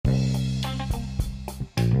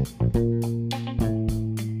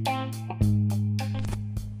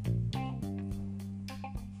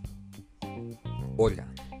Hola,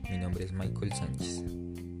 mi nombre es Michael Sánchez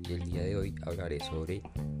y el día de hoy hablaré sobre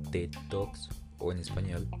TED Talks o en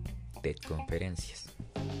español TED Conferencias.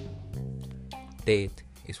 TED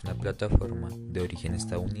es una plataforma de origen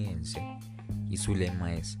estadounidense y su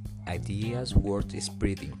lema es Ideas Worth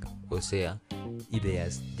Spreading, o sea,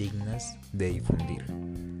 ideas dignas de difundir.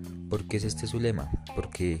 ¿Por qué es este su lema?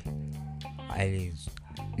 Porque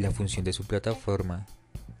la función de su plataforma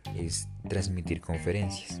es transmitir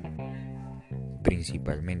conferencias,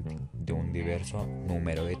 principalmente de un diverso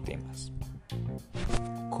número de temas,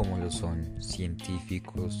 como lo son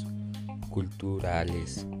científicos,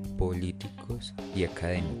 culturales, políticos y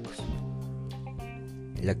académicos.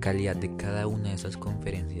 La calidad de cada una de esas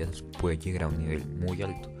conferencias puede llegar a un nivel muy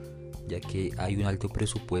alto, ya que hay un alto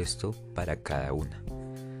presupuesto para cada una.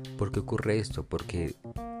 ¿Por qué ocurre esto? Porque,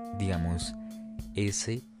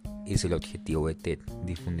 ese es el objetivo de TED,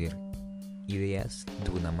 difundir ideas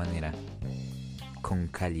de una manera con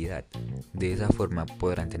calidad. De esa forma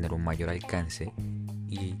podrán tener un mayor alcance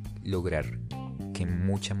y lograr que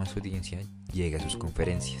mucha más audiencia llegue a sus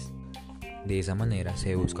conferencias. De esa manera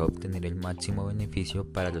se busca obtener el máximo beneficio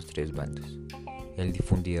para los tres bandos: el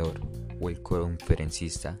difundidor o el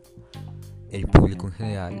conferencista, el público en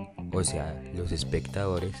general, o sea, los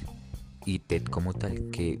espectadores, y TED como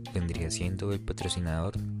tal, que vendría siendo el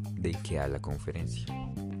patrocinador del que da la conferencia.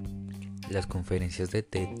 Las conferencias de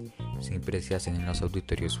TED siempre se hacen en los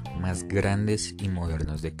auditorios más grandes y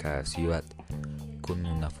modernos de cada ciudad, con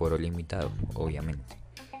un aforo limitado, obviamente.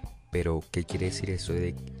 Pero, ¿qué quiere decir eso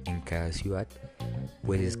de en cada ciudad?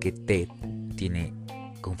 Pues es que TED tiene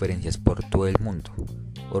conferencias por todo el mundo,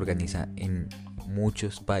 organiza en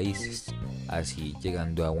muchos países, así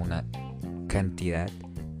llegando a una cantidad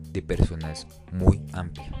de personas muy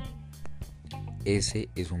amplia. Ese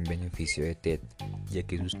es un beneficio de TED, ya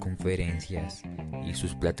que sus conferencias y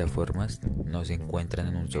sus plataformas no se encuentran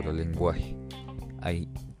en un solo lenguaje. Hay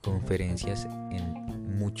conferencias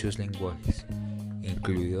en muchos lenguajes,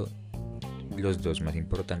 incluido los dos más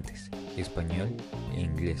importantes, español e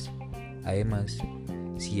inglés. Además,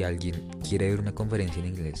 si alguien quiere ver una conferencia en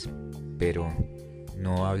inglés, pero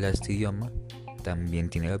no habla este idioma, también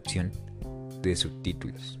tiene la opción de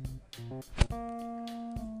subtítulos.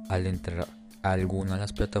 Al entrar a alguna de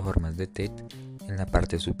las plataformas de TED, en la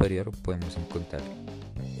parte superior podemos encontrar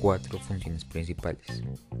 4 funciones principales.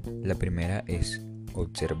 La primera es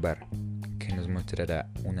observar, que nos mostrará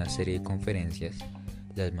una serie de conferencias,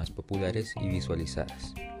 las más populares y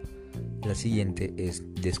visualizadas. La siguiente es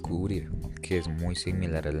descubrir, que es muy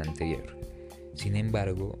similar a la anterior. Sin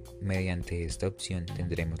embargo, mediante esta opción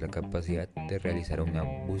tendremos la capacidad de realizar una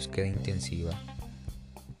búsqueda intensiva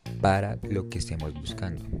para lo que estemos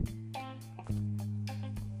buscando.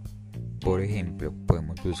 Por ejemplo,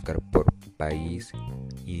 podemos buscar por país,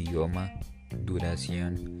 idioma,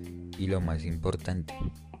 duración y, lo más importante,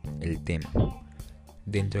 el tema.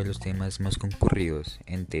 Dentro de los temas más concurridos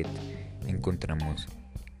en TED encontramos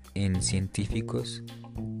en científicos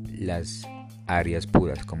las áreas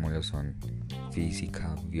puras, como lo son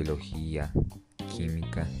física, biología,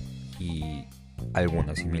 química y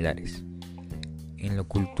algunas similares. En lo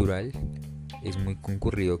cultural es muy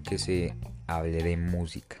concurrido que se hable de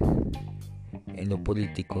música. En lo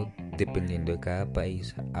político, dependiendo de cada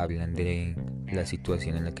país, hablan de la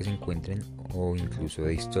situación en la que se encuentren o incluso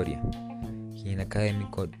de historia. Y en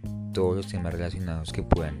académico, todos los temas relacionados que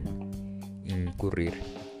puedan incurrir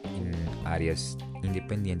en áreas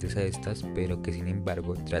independientes a estas, pero que sin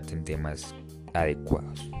embargo traten temas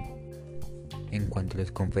adecuados. En cuanto a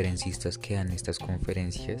los conferencistas que dan estas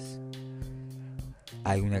conferencias,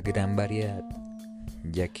 hay una gran variedad,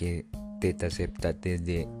 ya que TED acepta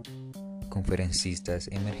desde conferencistas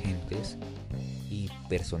emergentes y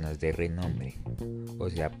personas de renombre, o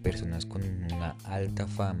sea, personas con una alta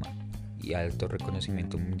fama y alto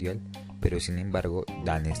reconocimiento mundial, pero sin embargo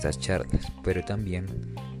dan estas charlas. Pero también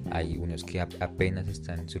hay unos que apenas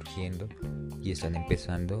están surgiendo y están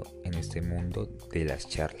empezando en este mundo de las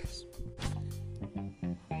charlas.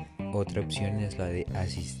 Otra opción es la de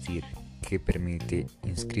asistir, que permite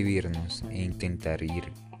inscribirnos e intentar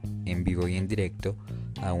ir en vivo y en directo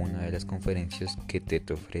a una de las conferencias que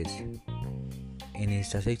TED ofrece. En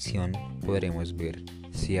esta sección podremos ver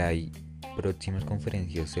si hay próximas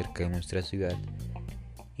conferencias cerca de nuestra ciudad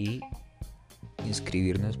y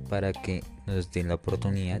inscribirnos para que nos den la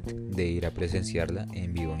oportunidad de ir a presenciarla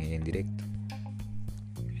en vivo y en directo.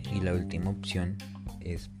 Y la última opción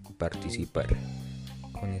es participar.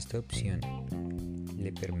 Con esta opción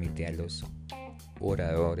le permite a los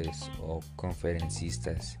oradores o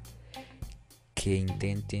conferencistas que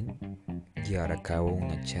intenten llevar a cabo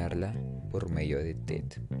una charla por medio de TED.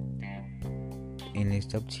 En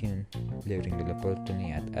esta opción le brindo la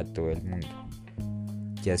oportunidad a todo el mundo,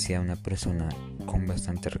 ya sea una persona con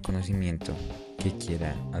bastante reconocimiento que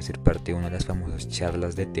quiera hacer parte de una de las famosas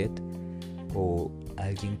charlas de TED, o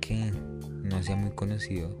alguien que no sea muy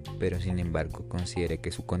conocido pero sin embargo considere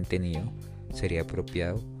que su contenido sería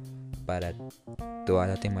apropiado para toda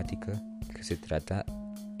la temática que se trata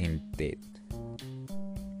en TED.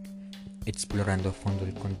 Explorando a fondo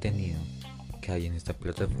el contenido que hay en esta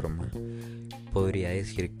plataforma, podría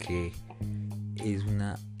decir que es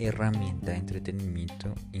una herramienta de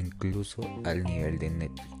entretenimiento incluso al nivel de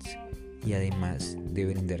Netflix, y además de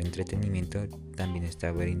brindar entretenimiento también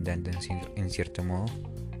está brindando en cierto modo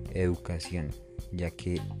educación, ya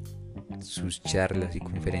que sus charlas y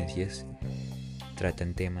conferencias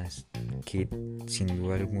tratan temas que sin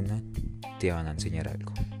duda alguna te van a enseñar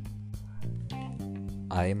algo.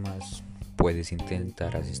 Además, puedes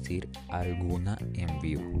intentar asistir a alguna en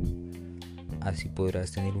vivo. Así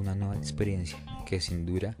podrás tener una nueva experiencia que sin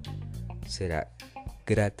duda será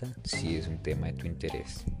grata si es un tema de tu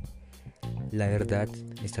interés. La verdad,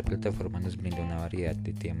 esta plataforma nos brinda una variedad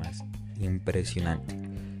de temas impresionante,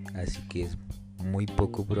 así que es muy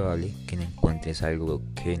poco probable que no encuentres algo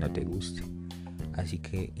que no te guste. Así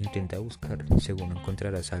que intenta buscar, según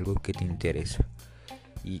encontrarás algo que te interesa.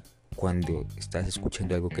 Y cuando estás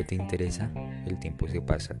escuchando algo que te interesa, el tiempo se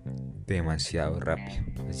pasa demasiado rápido.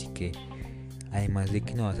 Así que además de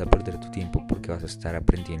que no vas a perder tu tiempo porque vas a estar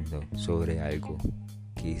aprendiendo sobre algo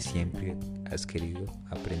que siempre has querido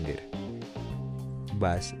aprender,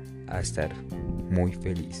 vas a estar muy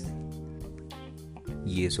feliz.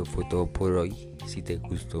 Y eso fue todo por hoy. Si te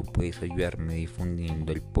gustó, puedes ayudarme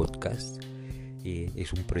difundiendo el podcast.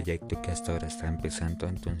 Es un proyecto que hasta ahora está empezando,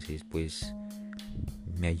 entonces pues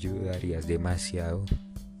me ayudarías demasiado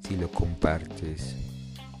si lo compartes,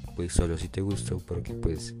 pues solo si te gustó, porque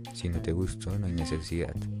pues si no te gustó no hay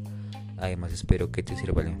necesidad. Además espero que te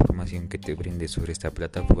sirva la información que te brinde sobre esta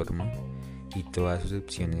plataforma y todas sus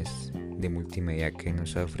opciones de multimedia que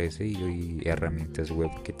nos ofrece y herramientas web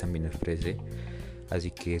que también ofrece. Así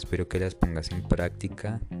que espero que las pongas en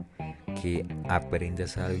práctica, que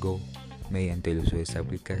aprendas algo mediante el uso de esta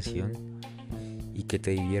aplicación y que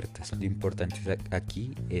te diviertas. Lo importante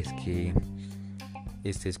aquí es que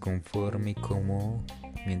estés conforme y cómodo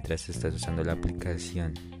mientras estás usando la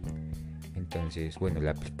aplicación. Entonces, bueno,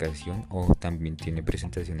 la aplicación o también tiene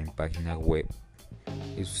presentación en página web.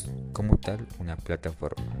 Es como tal una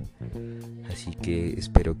plataforma. Así que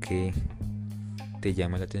espero que te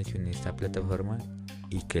llame la atención esta plataforma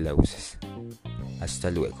y que la uses. Hasta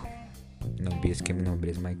luego. No olvides que mi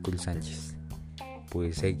nombre es Michael Sánchez.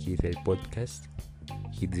 Puedes seguir el podcast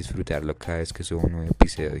y disfrutarlo cada vez que suba un nuevo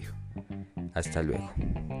episodio. Hasta luego.